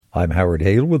I'm Howard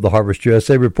Hale with the Harvest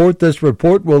USA Report. This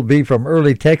report will be from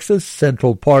early Texas,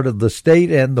 central part of the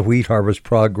state, and the wheat harvest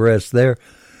progress there.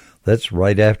 That's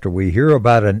right after we hear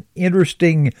about an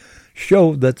interesting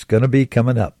show that's going to be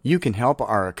coming up. You can help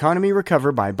our economy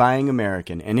recover by buying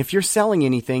American. And if you're selling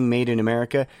anything made in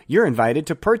America, you're invited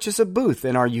to purchase a booth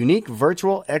in our unique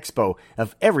virtual expo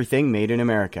of everything made in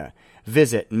America.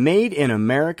 Visit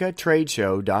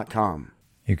MadeInAmericaTradeShow.com.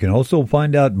 You can also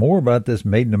find out more about this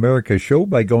Made in America show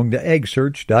by going to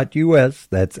agsearch.us.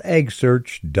 That's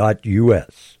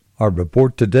agsearch.us. Our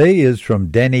report today is from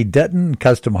Danny Dutton,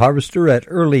 custom harvester at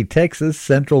Early, Texas,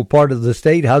 central part of the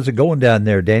state. How's it going down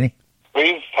there, Danny?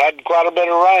 We've had quite a bit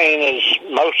of rain, as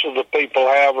most of the people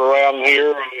have around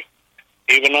here.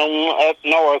 Even up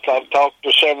north, I've talked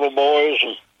to several boys,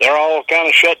 and they're all kind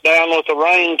of shut down with the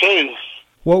rain, too.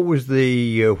 What was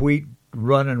the wheat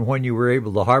running when you were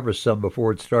able to harvest some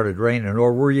before it started raining,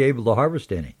 or were you able to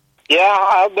harvest any? Yeah,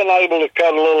 I've been able to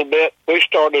cut a little bit. We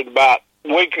started about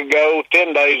a week ago,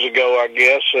 10 days ago, I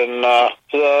guess, and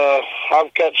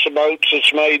I've cut some oats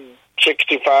that's made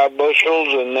 65 bushels,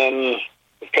 and then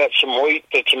cut some wheat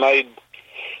that's made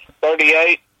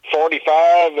 38,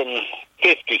 45, and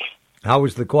 50. How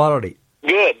was the quality?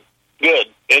 Good.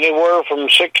 Anywhere from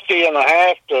 60 and a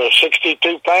half to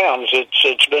 62 pounds.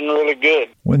 It's been really good.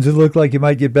 When's it look like you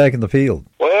might get back in the field?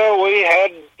 Well, we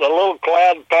had a little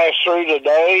cloud pass through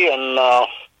today, and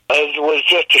it was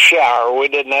just a shower. We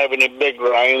didn't have any big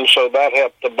rain, so that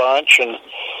helped a bunch. And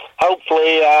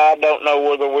hopefully, I don't know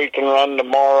whether we can run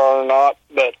tomorrow or not,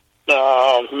 but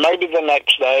maybe the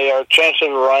next day. Our chances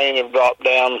of rain have dropped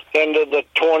down into the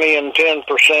 20 and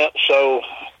 10%, so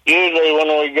usually when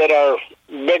we get our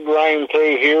big rain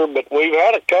through here, but we've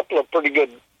had a couple of pretty good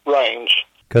rains.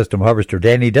 Custom harvester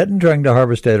Danny Dutton trying to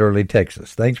harvest at Early,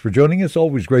 Texas. Thanks for joining us.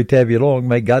 Always great to have you along.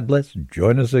 May God bless.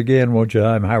 Join us again, won't you?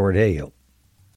 I'm Howard Hale.